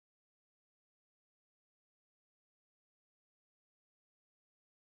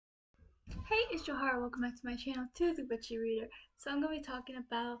Hey, it's Johara. Welcome back to my channel, To the Witchy Reader. So I'm going to be talking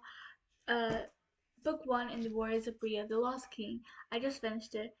about uh, book one in the Warriors of Bhrea, The Lost King. I just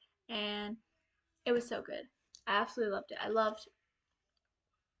finished it, and it was so good. I absolutely loved it. I loved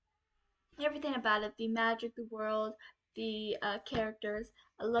everything about it, the magic, the world, the characters.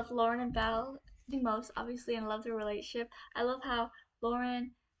 I love Lauren and Val the most, obviously, and I love their relationship. I love how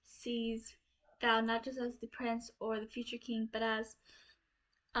Lauren sees Val not just as the prince or the future king, but as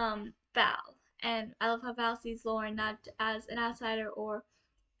Val. And I love how Val sees Lauren not as an outsider or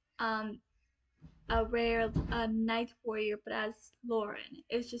um a rare night warrior, but as Lauren.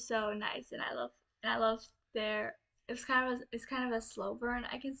 It's just so nice, and I love their. It's kind of a slow burn.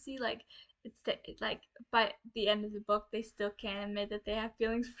 I can see like by the end of the book they still can't admit that they have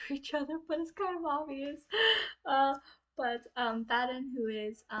feelings for each other, but it's kind of obvious. Uh, but Baden, who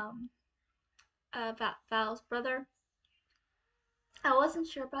is Val's brother, I wasn't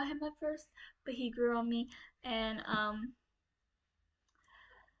sure about him at first, but he grew on me, and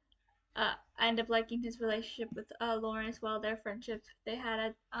I ended up liking his relationship with Lauren as well. Their friendship they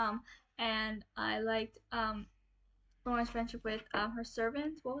had, and I liked Lauren's friendship with her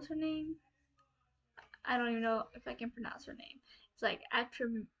servant. What was her name? I don't even know if I can pronounce her name. It's like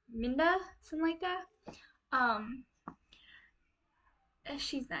Atraminda, something like that. Um,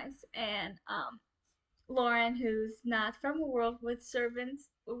 she's nice, and Lauren, who's not from a world with servants,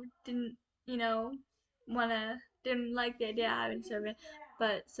 didn't, you know, wanna didn't like the idea of having a servant,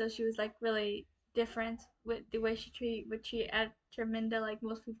 but so she was like really different with the way would treat Terminda. Like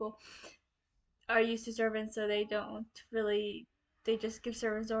most people are used to servants, so they don't really they just give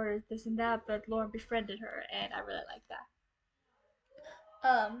servants orders, this and that. But Lauren befriended her, and I really like that.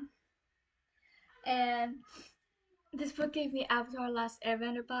 And this book gave me Avatar: Last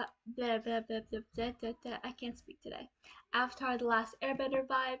Airbender, but blah, blah, blah, blah, blah, blah, blah. I can't speak today. Avatar: The Last Airbender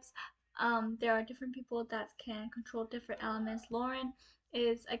vibes. There are different people that can control different elements. Lauren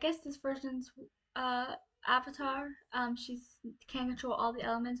is, I guess, this version's Avatar. She's can control all the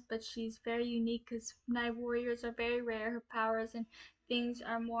elements, but she's very unique because night warriors are very rare. Her powers and things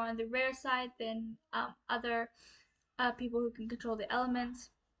are more on the rare side than other people who can control the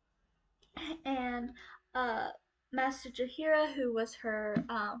elements. And uh, Master Jahira, who was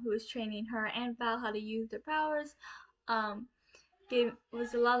training her and Val how to use their powers, um,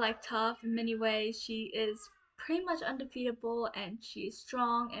 was a lot like Toph in many ways. She is pretty much undefeatable, and she's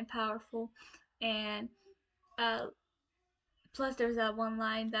strong and powerful. And uh, plus, there's that one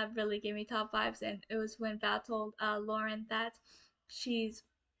line that really gave me Toph vibes, and it was when Val told Lauren that she's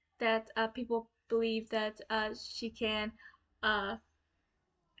people believe that she can uh,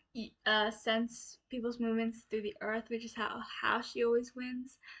 sense people's movements through the earth, which is how she always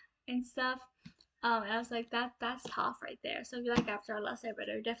wins and stuff. And I was like, that's Toph right there. So if you like After Our Last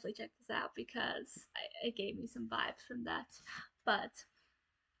Airbender, definitely check this out because it gave me some vibes from that. But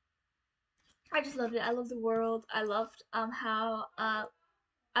I just loved it. I love the world. I loved how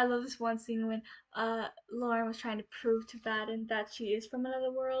I love this one scene when Lauren was trying to prove to Baden that she is from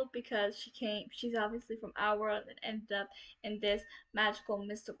another world because she's obviously from our world and ended up in this magical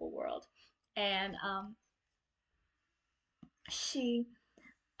mystical world. And she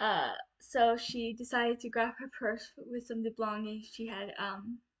so she decided to grab her purse with some of the belongings she had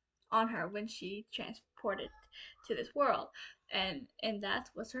on her when she transported to this world, and that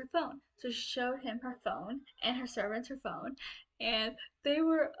was her phone. So she showed him her phone and her servants her phone, and they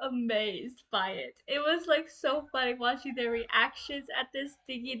were amazed by it. It was like so funny watching their reactions at this,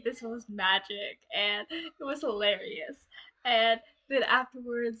 thinking this was magic, and it was hilarious. And then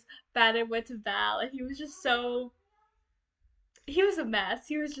afterwards, Bannon went to Val, and he was just so he was a mess.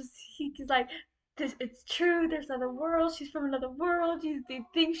 He's like, this it's true. There's another world. She's from another world. The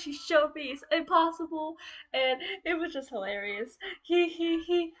thing she showed me is impossible, and it was just hilarious.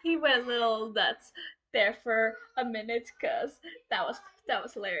 He went a little nuts there for a minute because that was that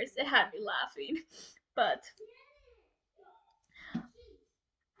was hilarious. It had me laughing, but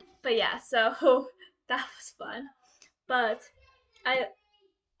yeah. So that was fun. But I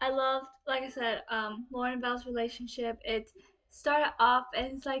I loved, like I said, Lauren and Belle's relationship. It started off, and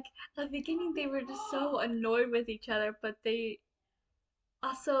it's like at the beginning they were just so annoyed with each other, but they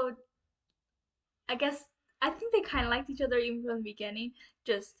also, I guess, I think they kind of liked each other even from the beginning.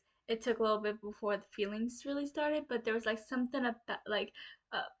 Just it took a little bit before the feelings really started, but there was like something about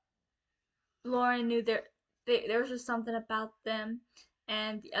uh, Lauren knew there was just something about them,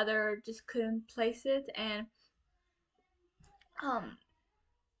 and the other just couldn't place it, and um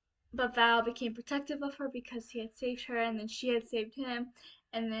but Val became protective of her because he had saved her, and then she had saved him,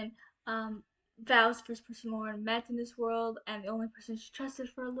 and then um, Val's first person Lauren met in this world, and the only person she trusted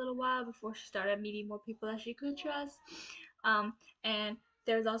for a little while before she started meeting more people that she could trust. Um, and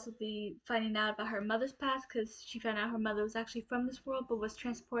there was also the finding out about her mother's past, because she found out her mother was actually from this world but was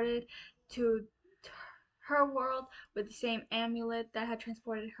transported to her world with the same amulet that had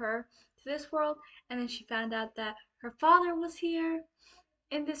transported her to this world. And then she found out that her father was here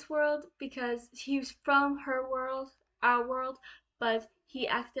in this world because he was from her world, our world, but he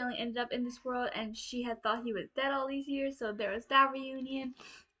accidentally ended up in this world, and she had thought he was dead all these years. So there was that reunion.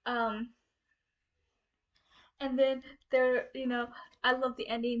 Um, and then there, I love the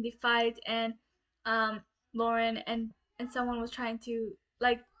ending, the fight, and um, Lauren and someone was trying to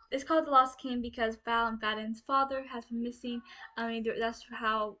like. It's called the Lost King because Val and Vaden's father has been missing. I mean, that's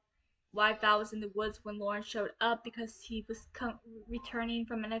how why Val was in the woods when Lauren showed up, because he was returning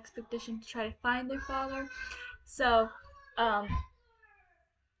from an expedition to try to find their father. So, um,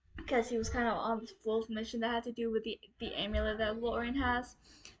 because he was kind of on this fool's mission that had to do with the amulet that Lauren has,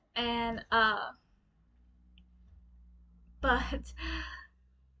 and but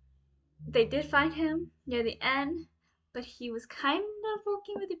they did find him near the end, but he was kind of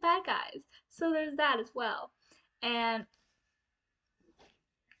working with the bad guys, so there's that as well. And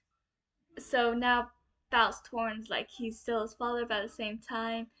so now Val's torn, like he's still his father, but at the same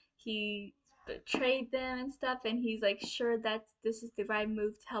time he betrayed them and stuff, and he's like sure that this is the right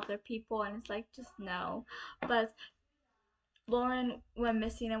move to help their people, and it's like just no. But Lauren went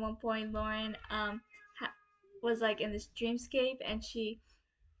missing at one point. Lauren was like in this dreamscape, and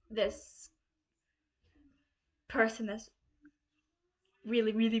this person that's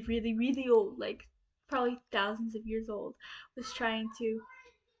really, really, really, really old, like probably thousands of years old, was trying to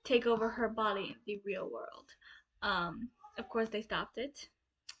take over her body in the real world. Of course, they stopped it.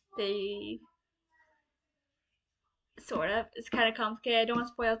 They sort of. It's kind of complicated. I don't want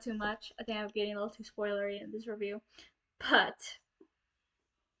to spoil too much. I think I'm getting a little too spoilery in this review, but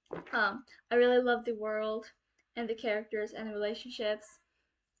um, I really love the world and the characters and the relationships.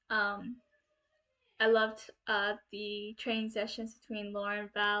 Um, I loved the training sessions between Lauren,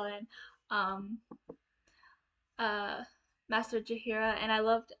 Val, and um, uh, Master Jahira, and I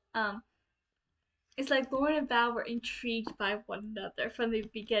loved it's like Lauren and Val were intrigued by one another from the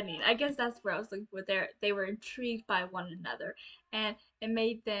beginning. I guess that's where I was looking for. They were intrigued by one another, and it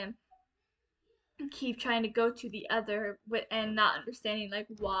made them keep trying to go to the other with and not understanding like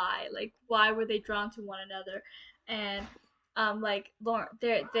why were they drawn to one another. And like Lauren,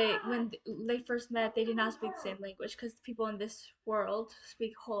 they when they first met, they did not speak the same language, because the people in this world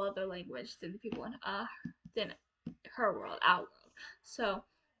speak a whole other language than the people in than her world, our world. So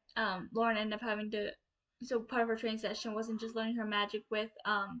Lauren ended up having to. So part of her training session wasn't just learning her magic with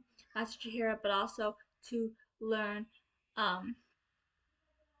Master Chihira, but also to learn um,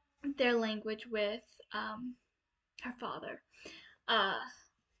 their language with her father. Uh,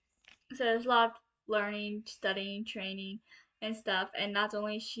 so there's a lot of learning, studying, training, and stuff. And not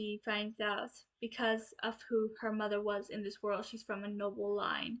only she finds out because of who her mother was in this world, she's from a noble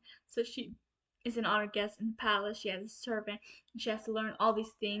line. So she is an honored guest in the palace. She has a servant, and she has to learn all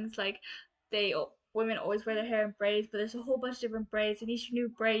these things. Like they women always wear their hair in braids, but there's a whole bunch of different braids, and each new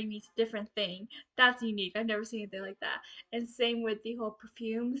braid means a different thing. That's unique. I've never seen anything like that. And same with the whole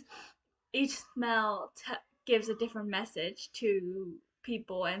perfumes. Each smell gives a different message to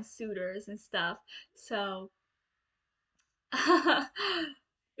people and suitors and stuff. So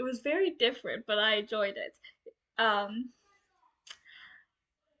it was very different, but I enjoyed it. Um,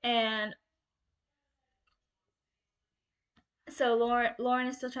 and so Lauren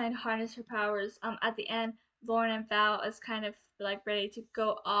is still trying to harness her powers. At the end, Lauren and Val is kind of like ready to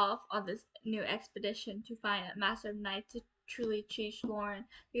go off on this new expedition to find a Master of Night to truly teach Lauren,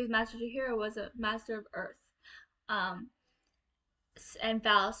 because Master Jahira was a Master of Earth. Um, and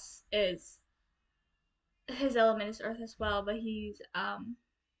Val is his element is Earth as well, but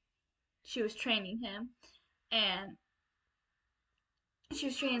she was training him, and she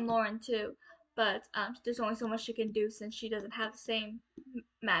was training Lauren too. But there's only so much she can do since she doesn't have the same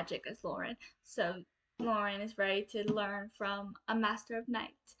magic as Lauren. So Lauren is ready to learn from a Master of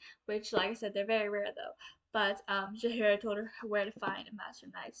Night, which, like I said, they're very rare though. But Jahira told her where to find a Master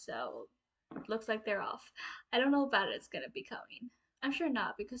of Night, so looks like they're off. I don't know about it's gonna be coming. I'm sure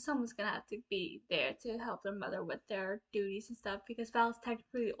not, because someone's gonna have to be there to help their mother with their duties and stuff. Because Val's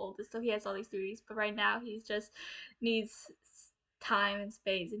technically the oldest, so he has all these duties. But right now, he's just needs time and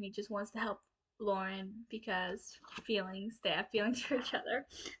space, and he just wants to help Lauren because feelings. They have feelings for each other.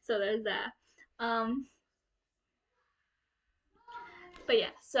 So there's that. Um, but yeah,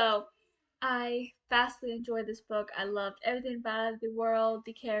 so I vastly enjoyed this book. I loved everything about it, the world,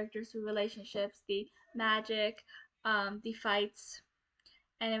 the characters, the relationships, the magic, the fights,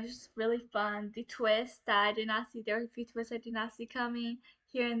 and it was just really fun. The twist that I did not see, there were a few twists I did not see coming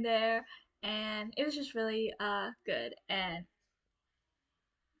here and there, and it was just really good. And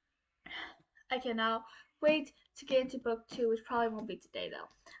I cannot wait to get into book two, which probably won't be today though,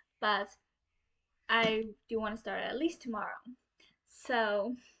 but I do want to start at least tomorrow.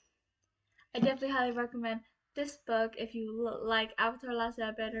 So I definitely highly recommend this book if you like Avatar: Last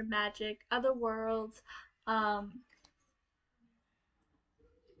Airbender, magic, other worlds. Um,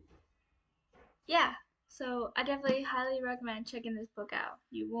 yeah, so I definitely highly recommend checking this book out.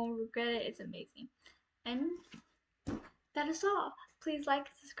 You won't regret it. It's amazing. And that is all. Please like,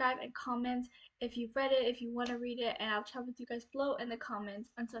 subscribe, and comment if you've read it, if you want to read it, and I'll chat with you guys below in the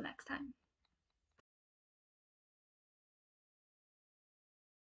comments. Until next time.